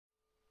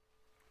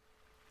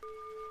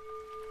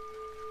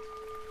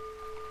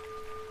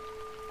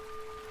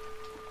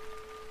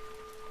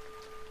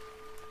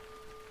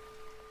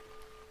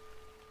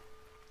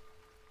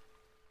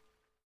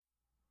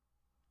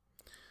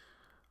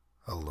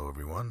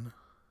everyone.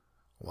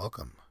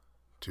 Welcome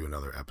to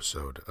another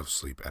episode of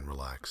Sleep and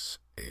Relax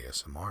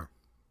ASMR.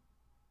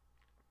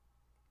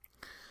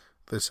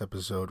 This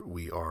episode,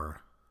 we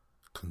are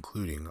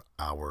concluding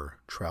our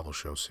travel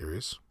show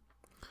series.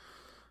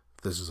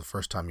 If this is the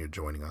first time you're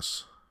joining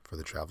us for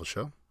the travel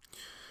show,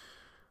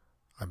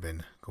 I've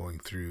been going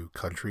through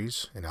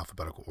countries in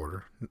alphabetical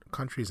order,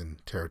 countries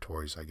and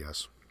territories, I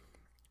guess,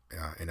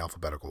 in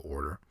alphabetical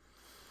order,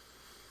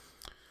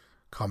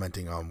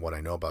 commenting on what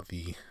I know about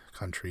the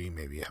country,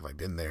 maybe have I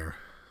been there,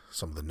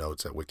 some of the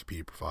notes that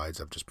Wikipedia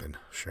provides. I've just been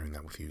sharing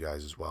that with you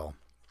guys as well,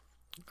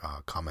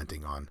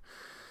 commenting on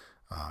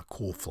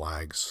cool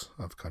flags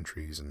of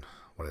countries and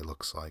what it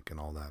looks like and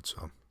all that.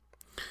 So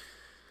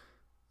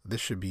this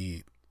should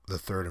be the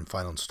third and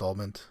final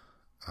installment.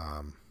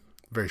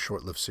 Very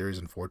short-lived series,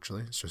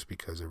 unfortunately. It's just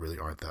because there really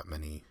aren't that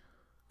many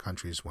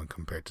countries when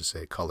compared to,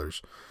 say,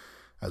 colors,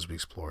 as we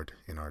explored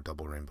in our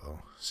Double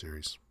Rainbow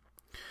series.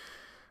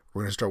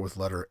 We're going to start with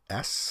letter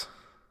S,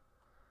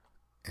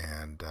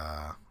 and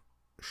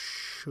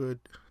should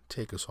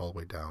take us all the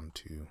way down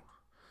to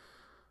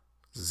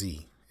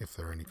Z, if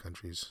there are any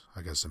countries.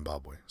 I guess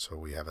Zimbabwe. So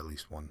we have at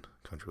least one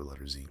country with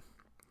letter Z,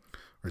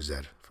 or Z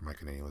for my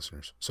Canadian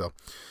listeners. So,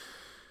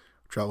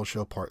 travel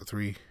show part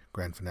 3,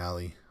 grand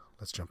finale.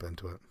 Let's jump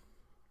into it.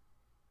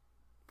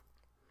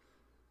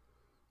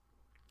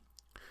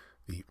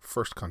 The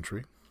first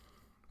country,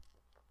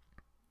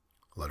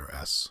 letter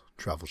S,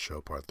 travel show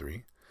part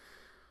 3,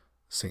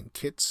 St.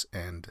 Kitts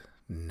and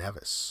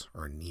Nevis,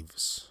 or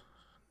Nevis,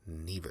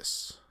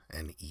 Nevis,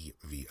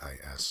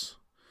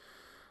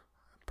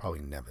 probably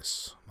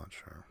Nevis, I'm not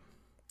sure.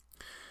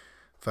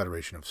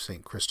 Federation of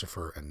St.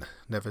 Christopher and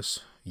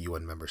Nevis,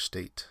 UN member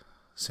state.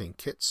 St.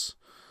 Kitts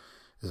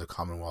is a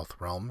Commonwealth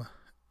realm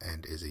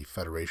and is a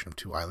federation of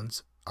two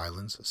islands,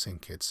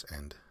 St. Kitts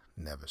and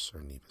Nevis,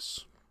 or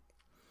Nevis.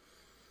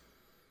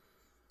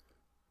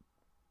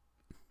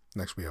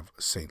 Next we have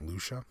St.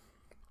 Lucia,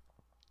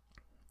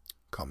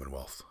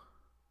 Commonwealth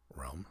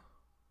realm.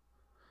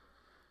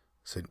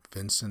 St.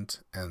 Vincent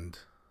and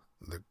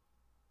the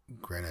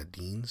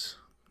Grenadines.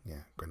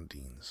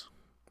 Grenadines.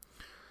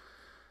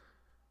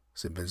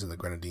 St. Vincent and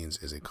the Grenadines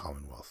is a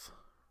Commonwealth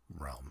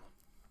realm.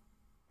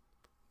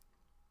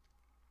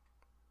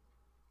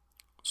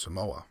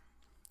 Samoa,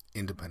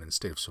 independent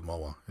state of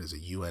Samoa, is a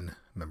UN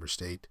member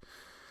state.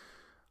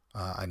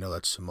 I know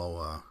that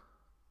Samoa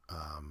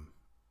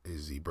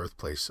is the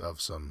birthplace of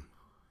some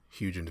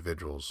huge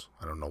individuals.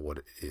 I don't know what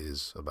it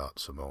is about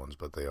Samoans,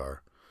 but they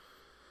are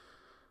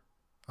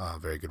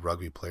very good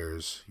rugby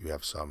players. You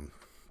have some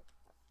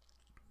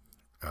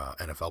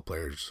NFL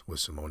players with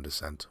Samoan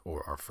descent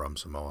or are from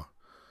Samoa.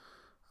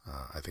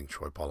 I think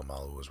Troy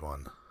Polamalu was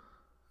one.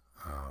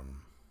 I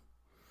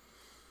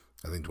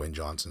think Dwayne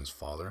Johnson's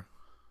father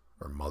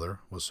or mother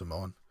was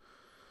Samoan.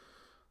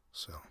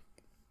 So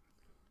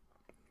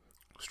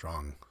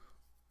strong,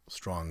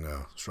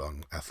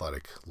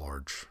 athletic,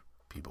 large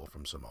people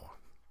from Samoa.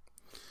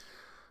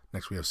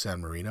 Next we have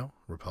San Marino,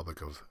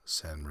 Republic of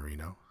San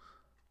Marino.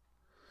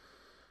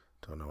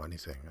 Don't know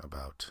anything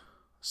about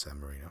San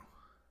Marino.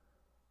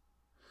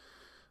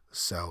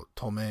 Sao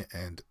Tome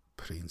and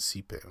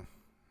Principe,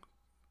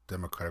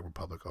 Democratic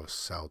Republic of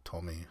Sao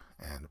Tome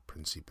and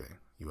Principe,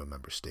 UN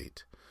member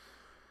state.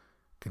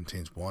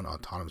 Contains one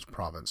autonomous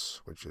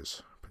province, which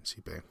is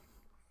Principe.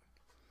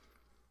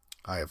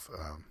 I have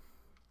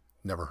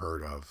never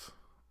heard of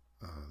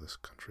this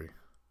country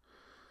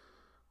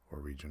or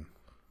region.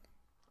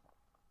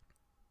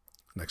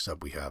 Next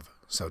up we have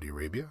Saudi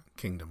Arabia,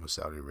 Kingdom of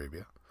Saudi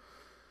Arabia,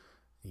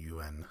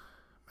 UN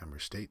member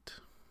state.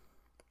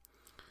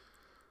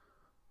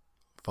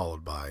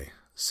 Followed by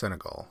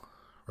Senegal,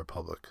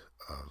 Republic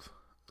of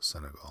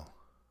Senegal.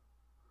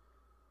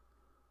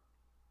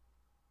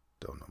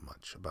 Don't know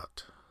much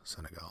about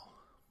Senegal.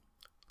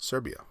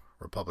 Serbia,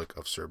 Republic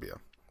of Serbia,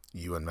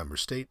 UN member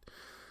state.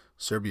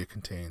 Serbia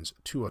contains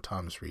two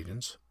autonomous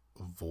regions,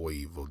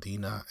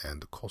 Vojvodina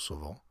and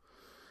Kosovo,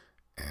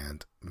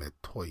 and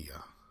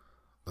Metohija.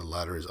 The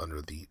latter is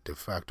under the de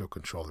facto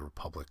control of the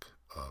Republic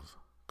of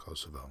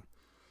Kosovo.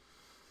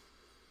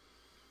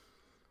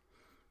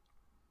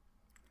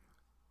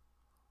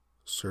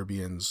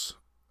 Serbians,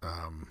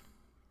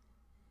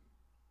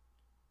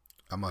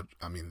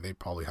 they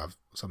probably have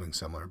something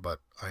similar, but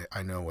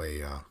I know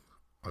a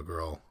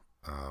girl,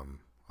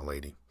 a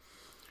lady,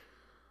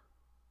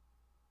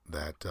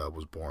 that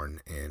was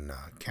born in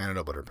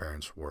Canada, but her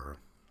parents they're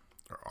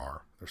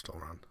still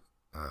around,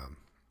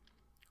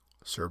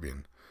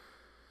 Serbian,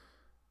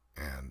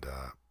 and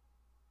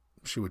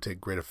she would take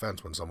great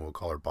offense when someone would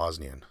call her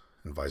Bosnian,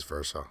 and vice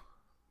versa.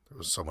 There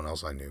was someone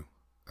else I knew,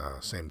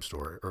 same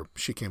story, or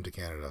she came to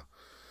Canada,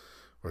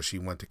 or she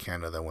went to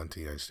Canada, then went to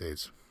the United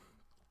States,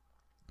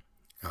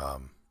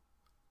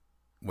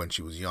 when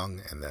she was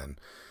young, and then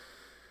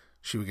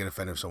she would get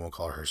offended if someone would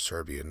call her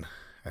Serbian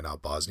and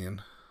not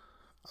Bosnian.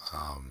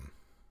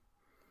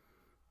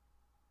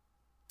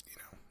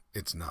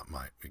 It's not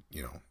my,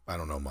 I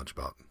don't know much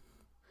about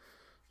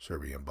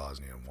Serbia and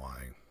Bosnia and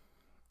why.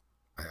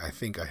 I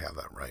think I have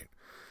that right.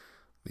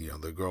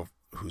 The girl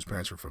whose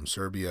parents were from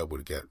Serbia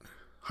would get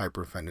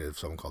hyper offended if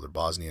someone called her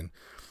Bosnian.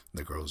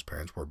 The girl whose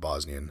parents were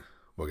Bosnian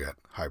will get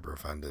hyper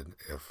offended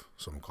if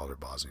someone called her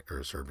Bosnian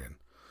or Serbian.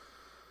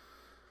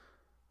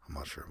 I'm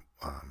not sure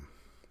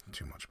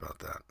too much about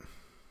that.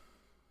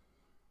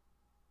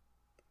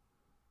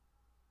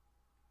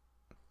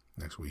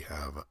 Next we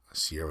have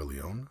Sierra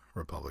Leone,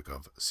 Republic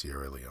of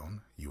Sierra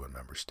Leone, UN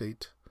member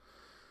state.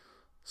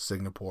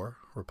 Singapore,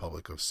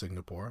 Republic of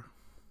Singapore.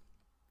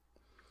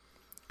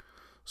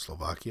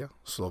 Slovakia,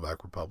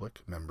 Slovak Republic,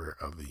 member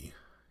of the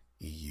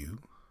EU.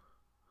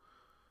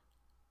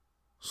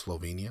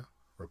 Slovenia,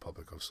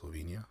 Republic of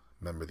Slovenia,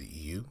 member of the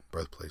EU,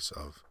 birthplace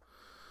of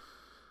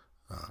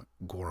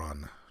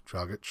Goran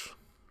Dragic,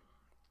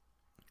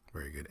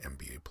 very good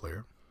NBA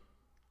player.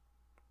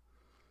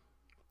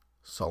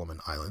 Solomon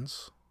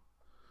Islands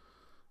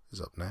is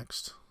up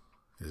next.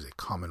 It is a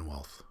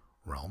Commonwealth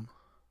realm.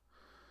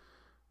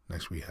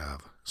 Next we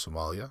have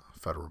Somalia,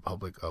 Federal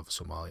Republic of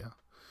Somalia.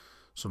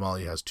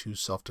 Somalia has two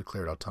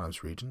self-declared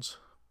autonomous regions,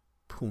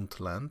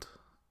 Puntland,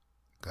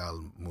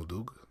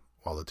 Galmudug,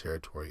 while the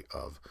territory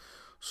of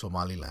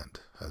Somaliland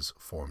has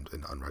formed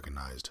an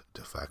unrecognized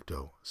de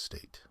facto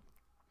state.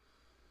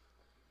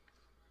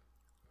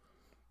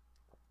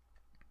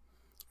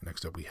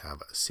 Next up we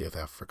have South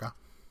Africa,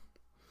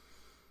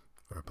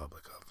 the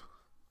Republic of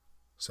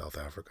South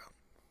Africa.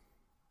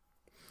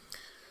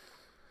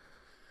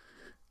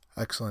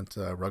 Excellent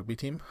rugby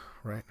team,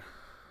 right?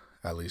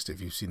 At least if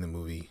you've seen the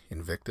movie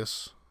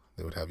Invictus,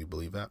 they would have you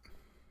believe that.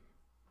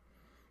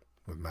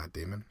 With Matt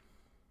Damon.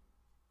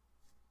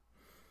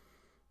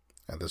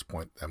 At this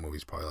point, that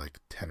movie's probably like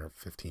 10 or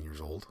 15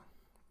 years old.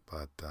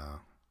 But I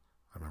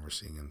remember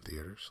seeing it in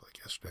theaters like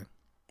yesterday.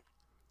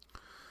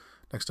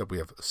 Next up, we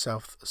have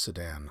South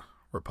Sudan,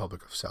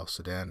 Republic of South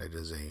Sudan. It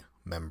is a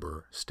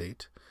member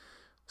state.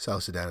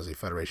 South Sudan is a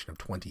federation of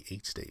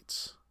 28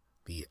 states.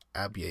 The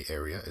Abyei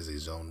area is a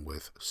zone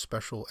with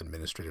special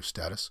administrative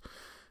status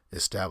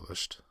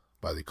established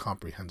by the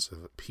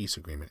Comprehensive Peace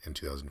Agreement in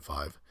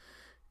 2005.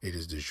 It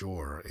is de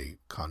jure a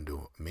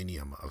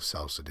condominium of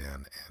South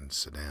Sudan and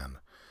Sudan,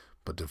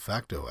 but de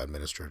facto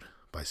administered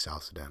by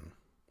South Sudan.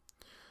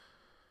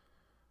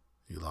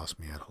 You lost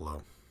me at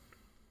hello.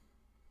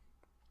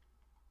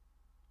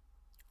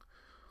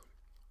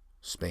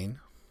 Spain,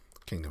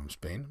 Kingdom of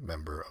Spain,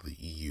 member of the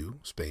EU.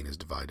 Spain is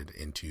divided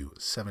into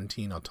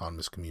 17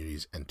 autonomous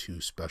communities and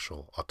 2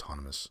 special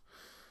autonomous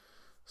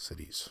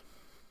cities,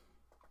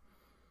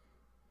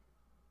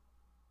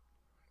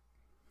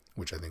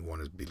 which I think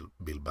one is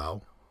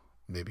Bilbao,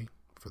 maybe,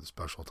 for the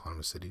special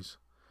autonomous cities.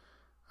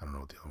 I don't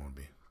know what the other one would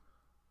be.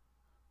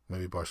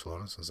 Maybe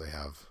Barcelona, since they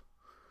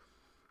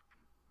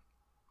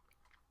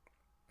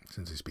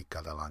speak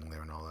Catalan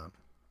there and all that.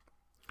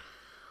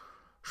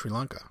 Sri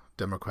Lanka,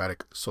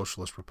 Democratic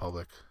Socialist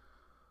Republic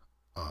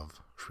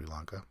of Sri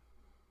Lanka.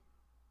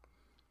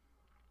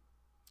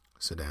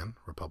 Sudan,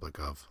 Republic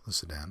of the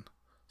Sudan.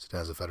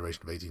 Sudan is a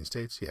federation of 18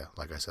 states. Yeah,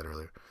 like I said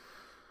earlier.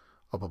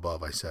 Up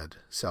above I said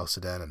South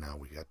Sudan, and now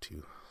we got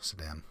to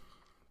Sudan.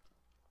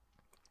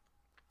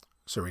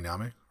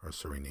 Suriname, or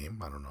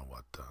Suriname, I don't know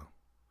what,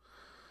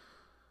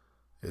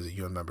 is a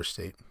UN member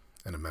state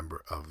and a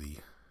member of the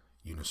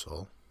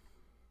UNISOL.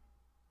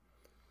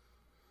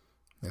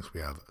 Next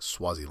we have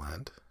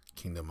Swaziland,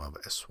 Kingdom of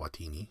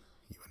Eswatini,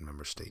 UN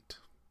member state.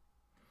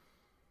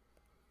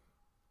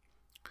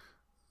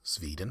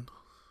 Sweden,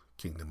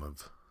 Kingdom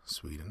of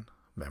Sweden,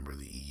 member of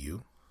the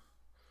EU.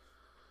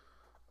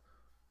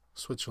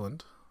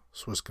 Switzerland,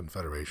 Swiss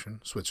Confederation.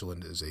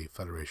 Switzerland is a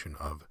federation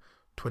of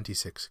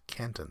 26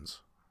 cantons.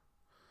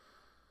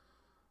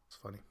 It's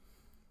funny.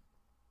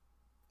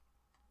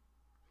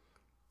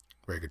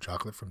 Very good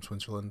chocolate from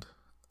Switzerland.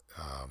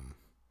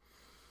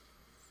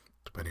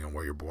 Depending on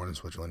where you're born in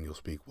Switzerland, you'll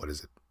speak, what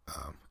is it,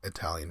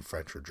 Italian,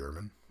 French, or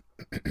German,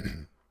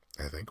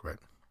 I think, right?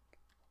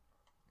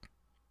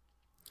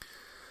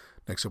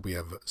 Next up we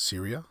have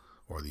Syria,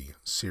 or the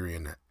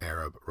Syrian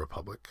Arab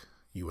Republic,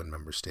 UN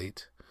member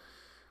state.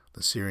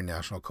 The Syrian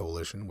National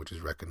Coalition, which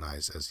is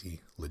recognized as the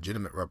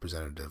legitimate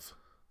representative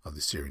of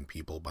the Syrian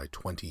people by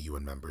 20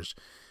 UN members,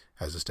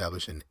 has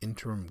established an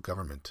interim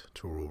government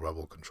to rule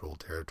rebel-controlled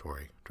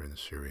territory during the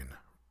Syrian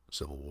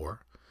civil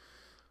war.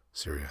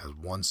 Syria has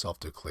one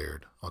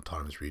self-declared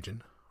autonomous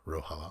region,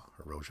 Rojava,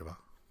 or Rojava.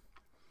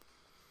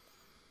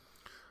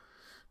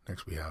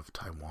 Next we have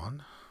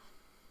Taiwan,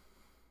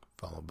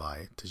 followed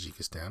by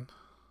Tajikistan.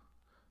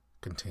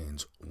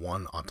 Contains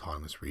one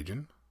autonomous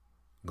region,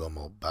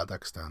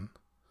 Gomo-Badakhshan,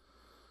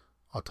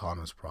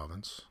 autonomous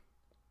province.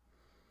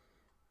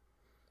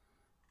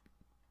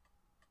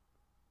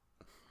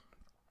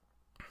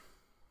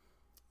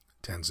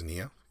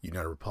 Tanzania,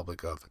 United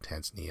Republic of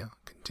Tanzania,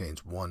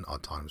 contains one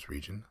autonomous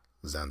region,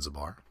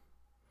 Zanzibar.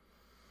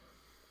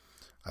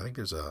 I think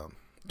there's a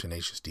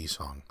Tenacious D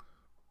song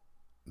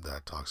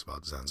that talks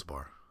about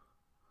Zanzibar.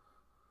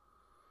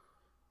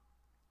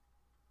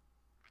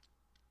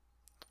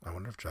 I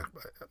wonder if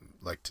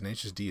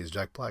Tenacious D, is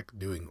Jack Black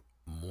doing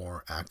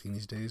more acting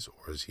these days,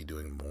 or is he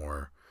doing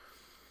more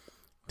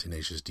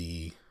Tenacious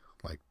D,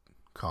 like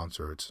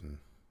concerts and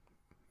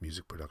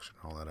music production,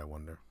 all that, I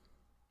wonder.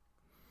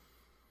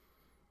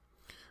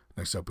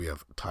 Next up, we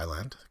have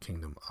Thailand,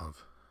 Kingdom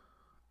of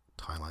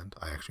Thailand.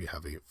 I actually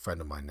have a friend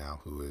of mine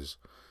now who is,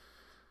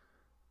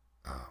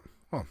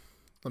 well,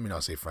 let me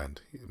not say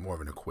friend, more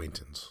of an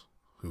acquaintance,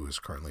 who is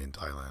currently in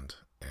Thailand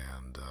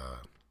and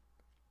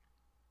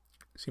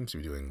seems to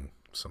be doing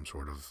some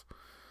sort of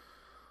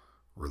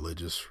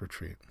religious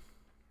retreat.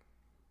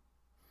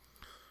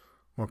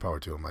 More power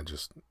to him. I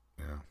just,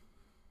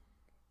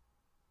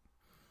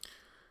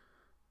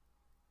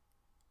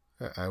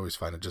 I always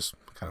find it just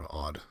kind of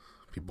odd.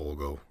 People will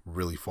go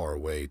really far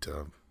away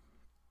to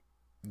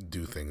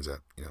do things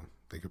that,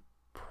 they could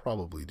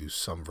probably do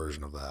some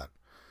version of that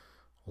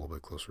a little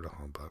bit closer to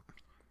home, but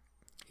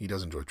he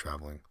does enjoy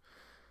traveling.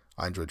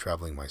 I enjoy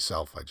traveling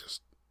myself. I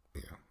just,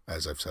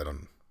 as I've said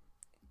on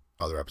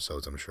other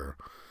episodes, I'm sure,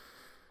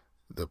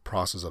 the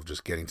process of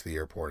just getting to the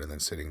airport and then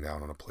sitting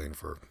down on a plane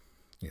for,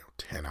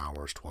 10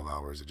 hours, 12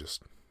 hours, it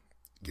just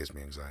gives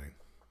me anxiety.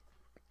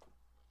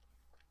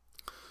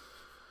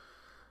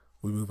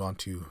 We move on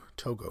to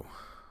Togo,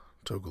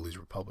 Togolese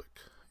Republic,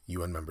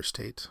 UN member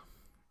state.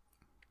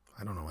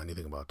 I don't know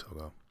anything about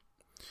Togo,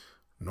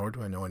 nor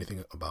do I know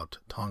anything about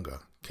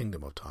Tonga,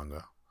 Kingdom of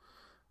Tonga,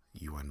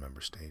 UN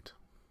member state.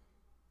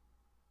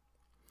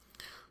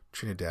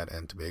 Trinidad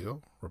and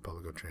Tobago,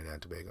 Republic of Trinidad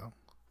and Tobago,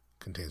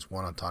 contains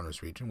one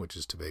autonomous region, which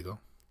is Tobago.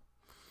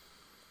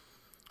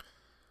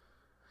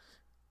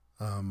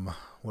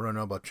 What do I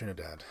know about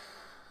Trinidad?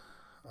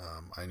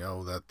 I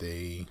know that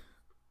they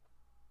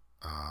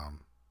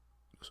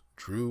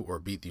drew or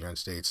beat the United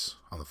States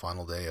on the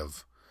final day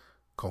of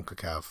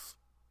CONCACAF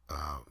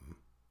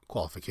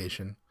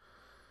qualification,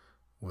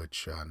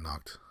 which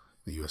knocked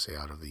the USA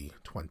out of the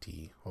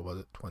what was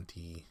it,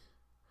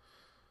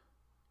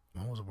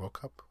 when was the World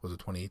Cup? Was it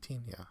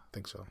 2018? Yeah, I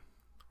think so.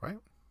 Right?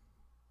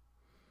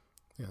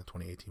 Yeah, the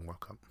 2018 World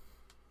Cup.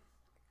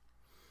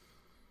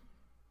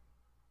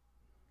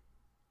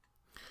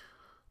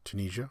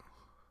 Tunisia,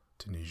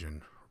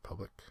 Tunisian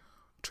Republic.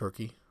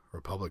 Turkey,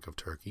 Republic of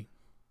Turkey.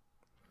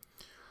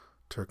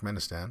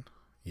 Turkmenistan,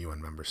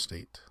 UN member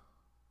state.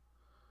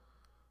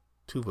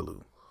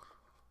 Tuvalu,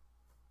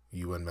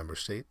 UN member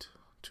state.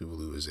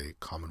 Tuvalu is a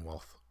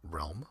Commonwealth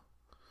realm.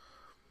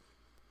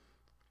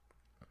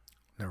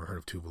 Never heard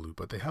of Tuvalu,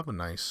 but they have a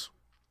nice,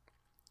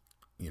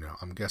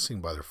 I'm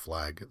guessing by their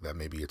flag that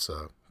maybe it's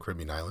a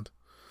Caribbean island,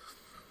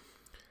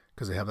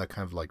 because they have that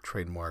kind of like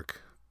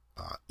trademark,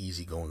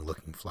 easygoing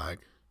looking flag.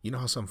 You know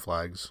how some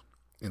flags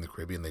in the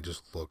Caribbean, they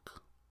just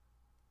look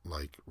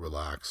like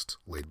relaxed,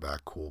 laid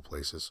back, cool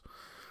places.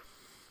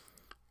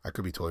 I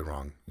could be totally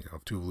wrong. If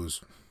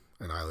Tuvalu's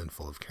an island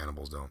full of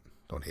cannibals,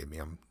 don't hate me.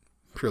 I'm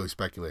purely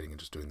speculating and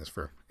just doing this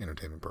for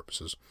entertainment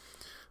purposes.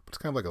 But it's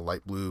kind of like a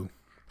light blue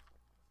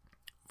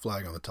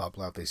flag on the top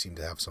left. They seem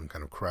to have some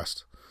kind of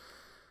crest.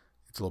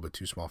 It's a little bit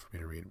too small for me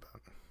to read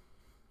about.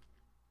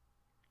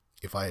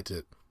 If I had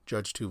to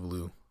judge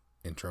Tuvalu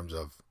in terms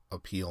of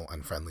appeal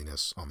and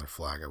friendliness on their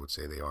flag, I would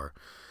say they are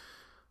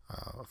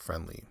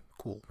friendly,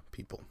 cool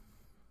people.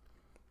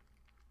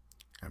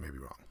 I may be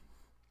wrong.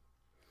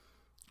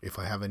 If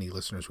I have any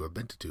listeners who have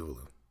been to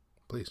Tuvalu,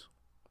 please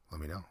let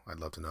me know. I'd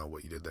love to know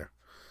what you did there,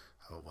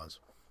 how it was.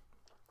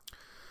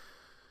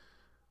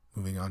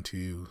 Moving on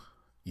to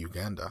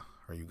Uganda,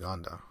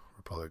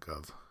 Republic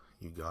of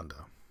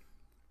Uganda.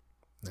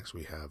 Next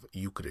we have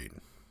Ukraine.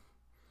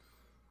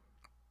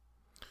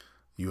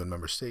 UN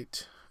member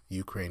state.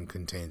 Ukraine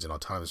contains an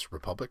autonomous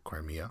republic,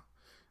 Crimea.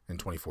 In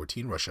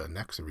 2014, Russia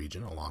annexed the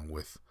region along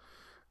with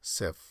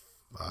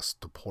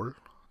Sevastopol,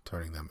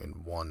 turning them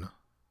in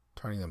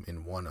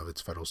one of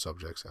its federal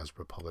subjects as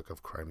Republic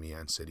of Crimea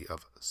and city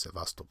of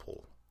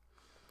Sevastopol.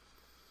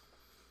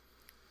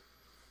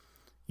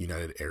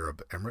 United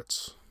Arab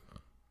Emirates.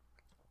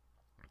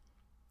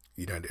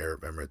 United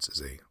Arab Emirates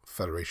is a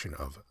federation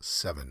of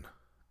 7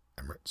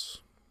 emirates.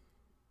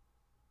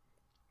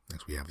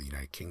 Next we have the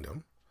United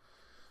Kingdom.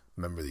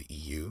 Member of the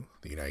EU,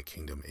 the United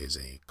Kingdom is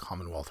a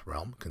Commonwealth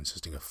realm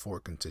consisting of 4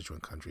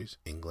 constituent countries.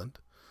 England.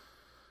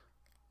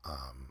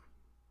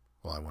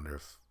 Well, I wonder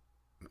if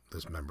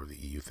this member of the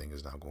EU thing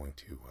is now going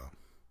to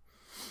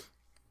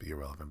be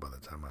irrelevant by the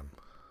time I'm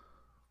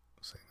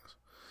saying this.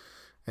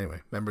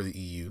 Anyway, member of the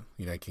EU,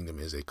 United Kingdom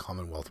is a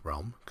Commonwealth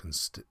realm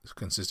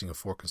consisting of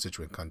 4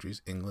 constituent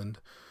countries. England,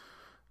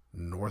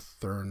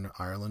 Northern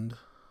Ireland.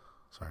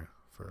 Sorry,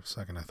 for a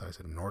second I thought I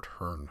said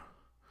Northern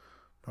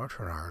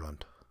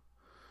Ireland.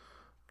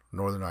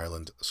 Northern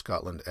Ireland,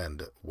 Scotland,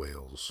 and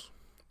Wales.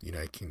 The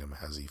United Kingdom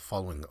has the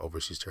following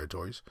overseas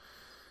territories: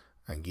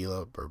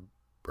 Anguilla,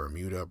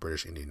 Bermuda,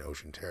 British Indian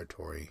Ocean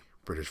Territory,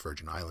 British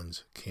Virgin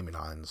Islands, Cayman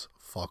Islands,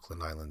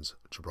 Falkland Islands,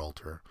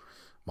 Gibraltar,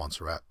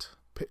 Montserrat,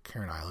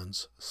 Pitcairn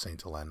Islands,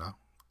 St. Helena,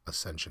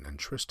 Ascension, and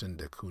Tristan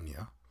da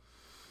Cunha,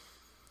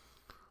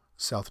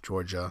 South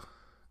Georgia,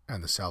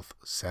 and the South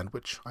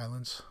Sandwich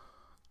Islands,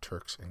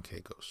 Turks and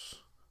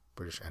Caicos,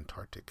 British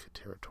Antarctic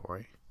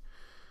Territory,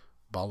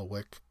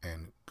 Bailiwick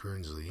and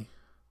Guernsey,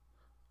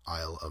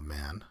 Isle of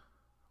Man,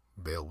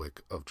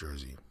 Bailiwick of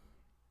Jersey.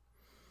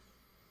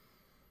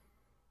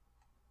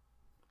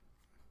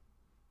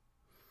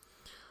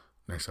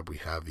 Next up, we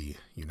have the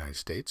United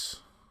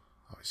States.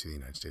 Obviously, the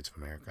United States of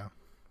America.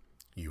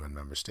 UN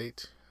member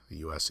state. The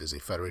U.S. is a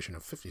federation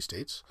of 50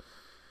 states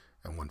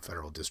and one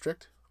federal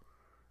district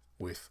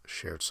with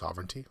shared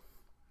sovereignty.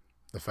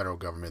 The federal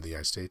government of the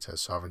United States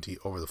has sovereignty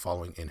over the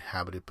following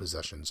inhabited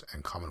possessions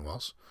and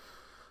commonwealths: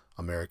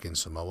 American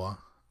Samoa,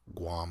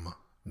 Guam,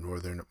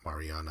 Northern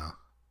Mariana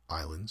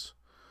Islands,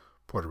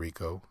 Puerto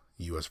Rico,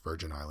 U.S.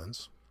 Virgin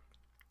Islands.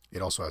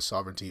 It also has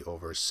sovereignty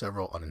over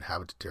several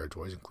uninhabited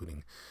territories,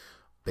 including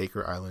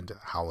Baker Island,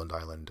 Howland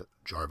Island,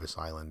 Jarvis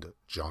Island,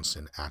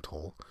 Johnston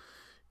Atoll,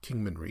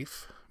 Kingman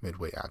Reef,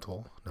 Midway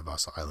Atoll,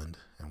 Navassa Island,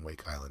 and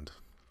Wake Island.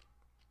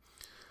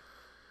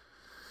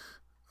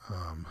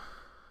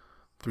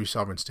 3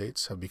 sovereign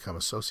states have become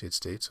associate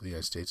states of the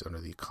United States under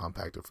the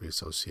Compact of Free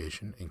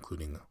Association,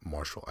 including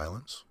Marshall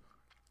Islands,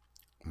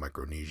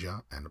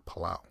 Micronesia, and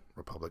Palau,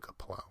 Republic of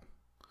Palau.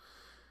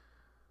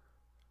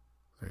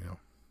 There you go.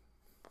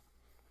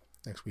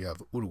 Next we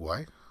have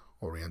Uruguay,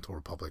 Oriental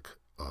Republic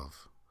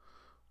of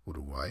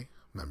Uruguay,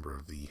 member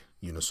of the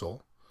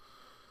UNISOL.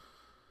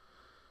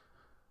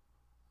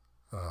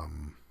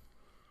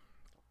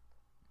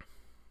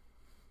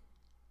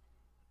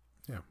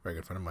 Very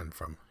good friend of mine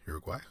from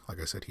Uruguay. Like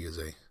I said, he is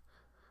a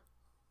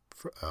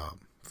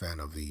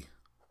fan of the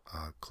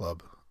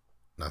Club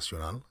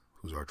Nacional,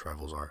 whose arch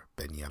rivals are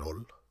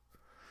Peñarol.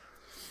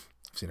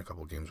 I've seen a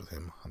couple of games with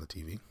him on the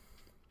TV.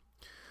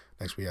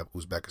 Next we have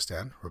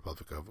Uzbekistan,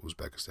 Republic of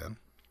Uzbekistan.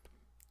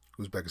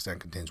 Uzbekistan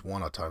contains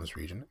one autonomous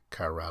region,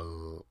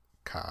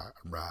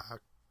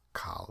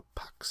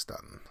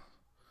 Karakalpakstan.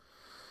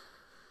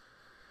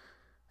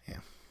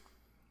 Yeah.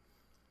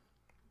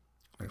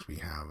 Next we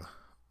have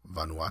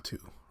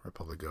Vanuatu,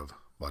 Republic of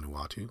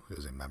Vanuatu, who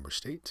is a member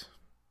state.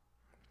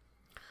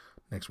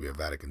 Next we have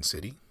Vatican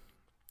City,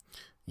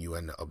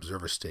 UN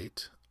observer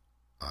state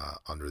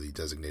under the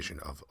designation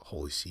of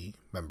Holy See,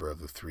 member of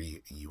the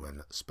 3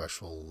 UN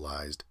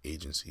specialized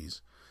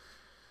agencies.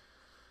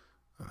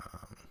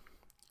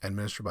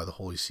 Administered by the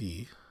Holy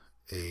See,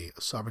 a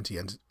sovereign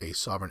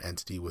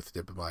entity with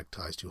diplomatic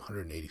ties to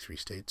 183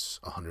 states,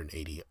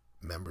 180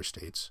 member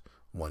states,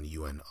 1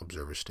 UN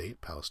observer state,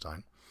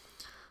 Palestine,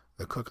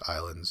 the Cook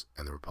Islands,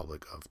 and the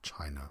Republic of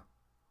China,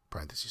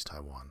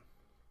 Taiwan.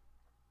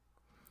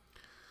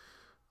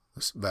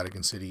 This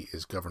Vatican City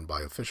is governed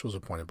by officials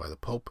appointed by the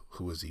Pope,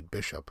 who is the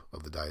Bishop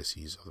of the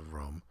Diocese of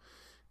Rome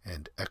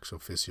and ex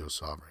officio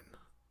sovereign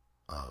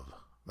of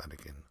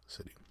Vatican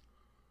City.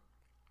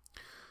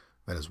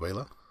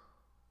 Venezuela,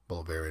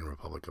 Bolivarian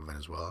Republic of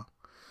Venezuela,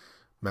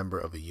 member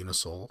of the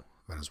UNISOL.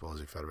 Venezuela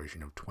is a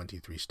federation of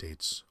 23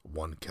 states,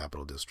 1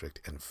 capital district,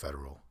 and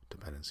federal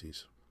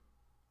dependencies.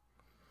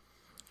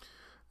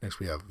 Next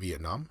we have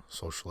Vietnam,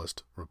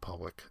 Socialist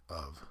Republic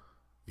of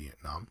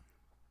Vietnam.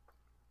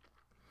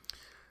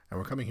 And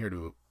we're coming here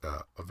to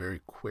a very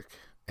quick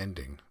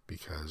ending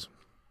because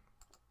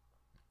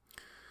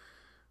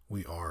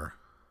we are,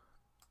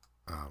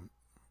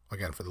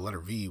 again, for the letter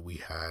V, we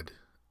had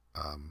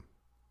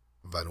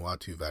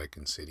Vanuatu,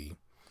 Vatican City,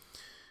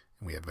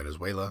 and we had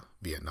Venezuela,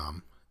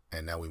 Vietnam,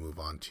 and now we move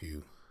on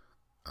to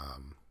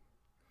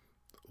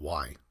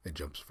Y. It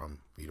jumps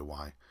from V to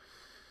Y,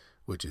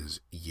 which is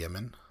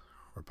Yemen,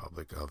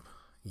 Republic of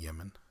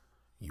Yemen,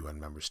 UN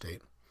member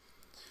state.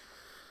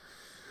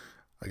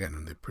 Again,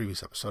 in the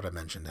previous episode, I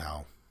mentioned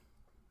how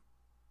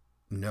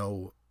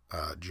no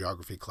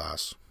geography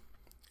class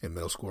in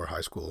middle school or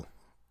high school,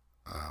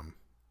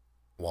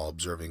 while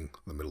observing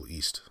the Middle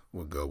East,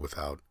 would go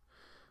without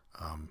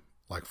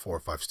like 4 or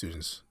 5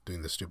 students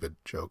doing the stupid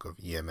joke of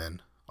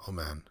Yemen,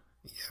 Oman,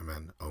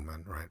 Yemen,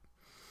 Oman, right?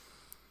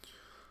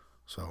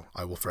 So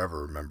I will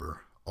forever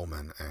remember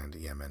Oman and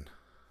Yemen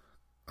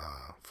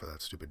for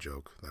that stupid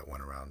joke that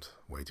went around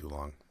way too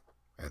long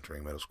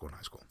entering middle school and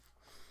high school.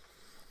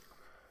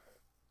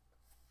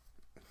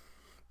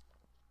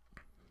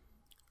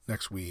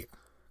 Next, we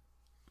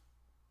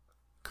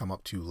come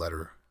up to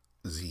letter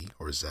Z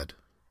or Z.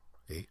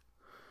 Okay?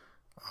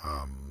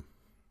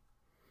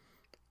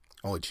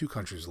 Only 2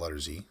 countries letter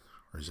Z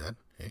or Z.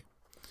 Okay?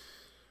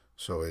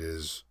 So it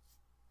is,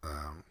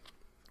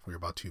 we're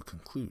about to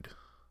conclude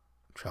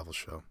the travel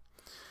show.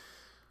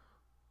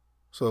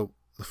 So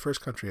the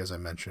first country, as I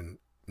mentioned,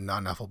 not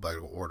in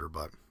alphabetical order,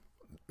 but,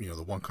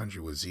 the one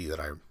country with Z that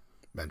I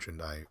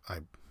mentioned, I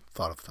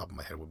thought off the top of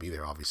my head would be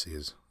there, obviously,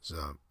 is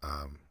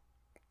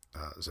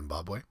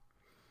Zimbabwe,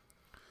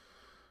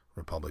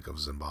 Republic of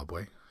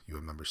Zimbabwe,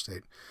 UN member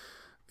state.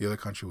 The other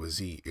country with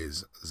Z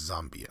is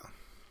Zambia,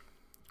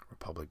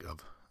 Republic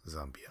of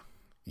Zambia,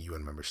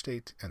 UN member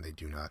state, and they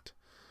do not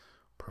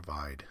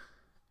provide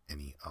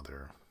any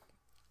other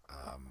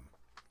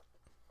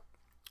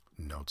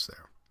notes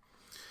there.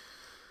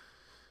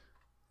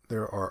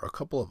 There are a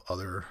couple of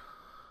other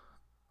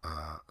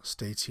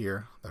states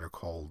here that are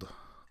called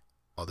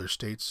other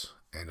states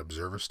and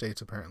observer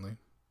states, apparently.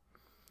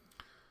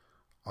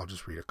 I'll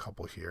just read a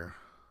couple here.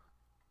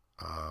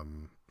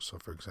 So,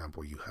 for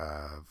example, you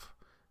have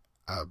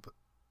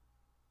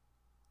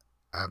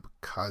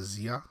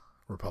Abkhazia,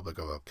 Republic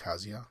of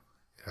Abkhazia.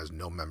 It has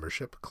no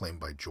membership,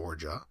 claimed by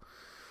Georgia.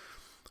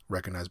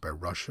 recognized by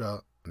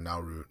Russia,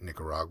 Nauru,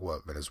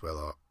 Nicaragua,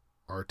 Venezuela,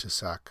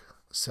 Artsakh,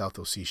 South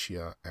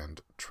Ossetia,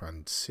 and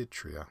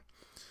Transnistria,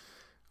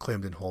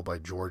 claimed in whole by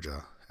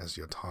Georgia as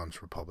the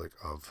Autonomous Republic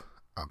of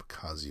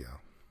Abkhazia.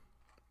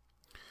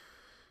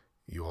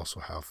 You also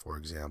have, for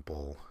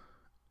example,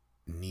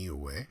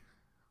 Niue,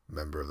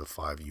 member of the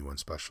 5 UN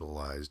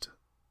specialized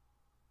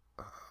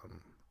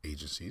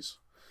agencies.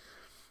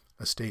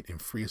 A state in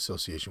free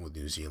association with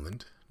New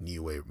Zealand,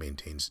 Niue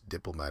maintains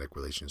diplomatic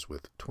relations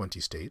with 20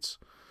 states.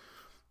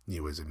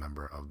 Niue is a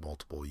member of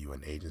multiple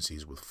UN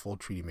agencies with full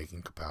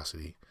treaty-making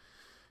capacity.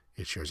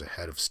 It shares a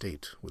head of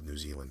state with New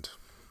Zealand,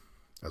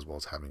 as well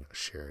as having a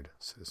shared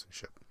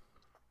citizenship.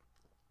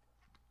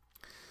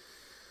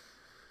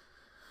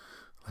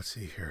 Let's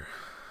see here.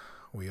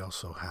 We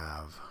also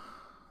have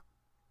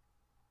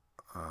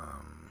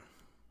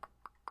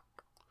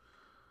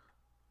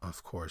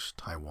of course,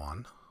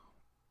 Taiwan,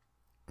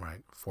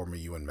 right? Former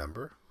UN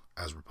member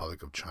as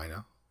Republic of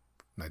China,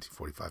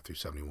 1945 through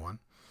 71.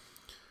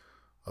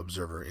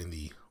 Observer in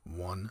the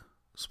one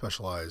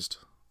specialized,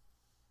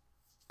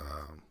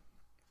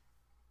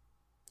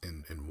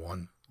 in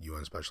one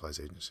UN specialized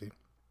agency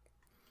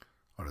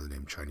under the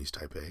name Chinese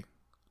Taipei.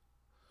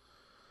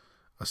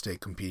 A state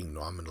competing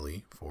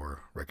nominally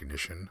for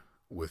recognition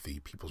with the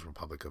People's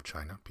Republic of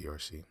China,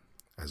 PRC,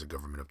 as a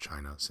government of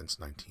China since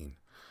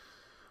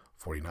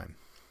 1949.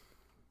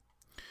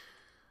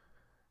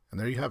 And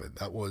there you have it.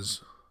 That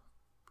was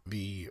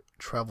the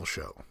travel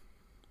show.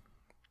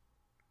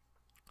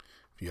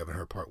 If you haven't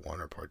heard part 1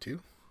 or part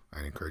 2,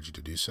 I'd encourage you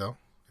to do so.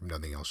 If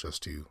nothing else,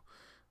 just to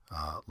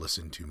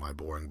listen to my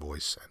boring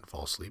voice and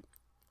fall asleep.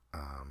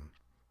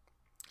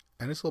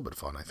 And it's a little bit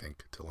fun, I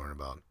think, to learn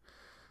about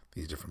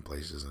these different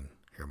places and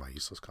hear my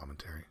useless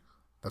commentary.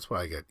 That's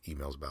what I get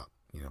emails about,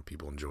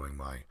 people enjoying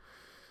my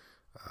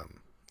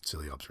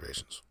silly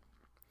observations.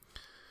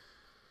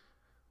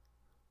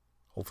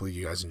 Hopefully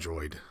you guys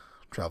enjoyed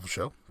Travel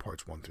Show,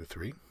 parts 1 through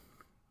 3.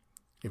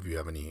 If you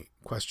have any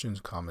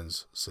questions,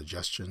 comments,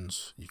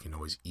 suggestions, you can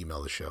always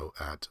email the show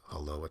at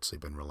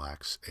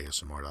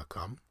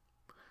hello@sleepandrelaxasmr.com.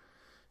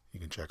 You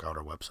can check out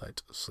our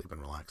website,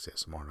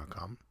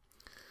 sleepandrelaxasmr.com.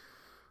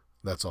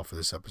 That's all for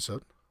this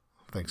episode.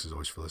 Thanks as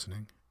always for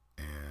listening,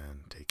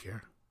 and take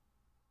care.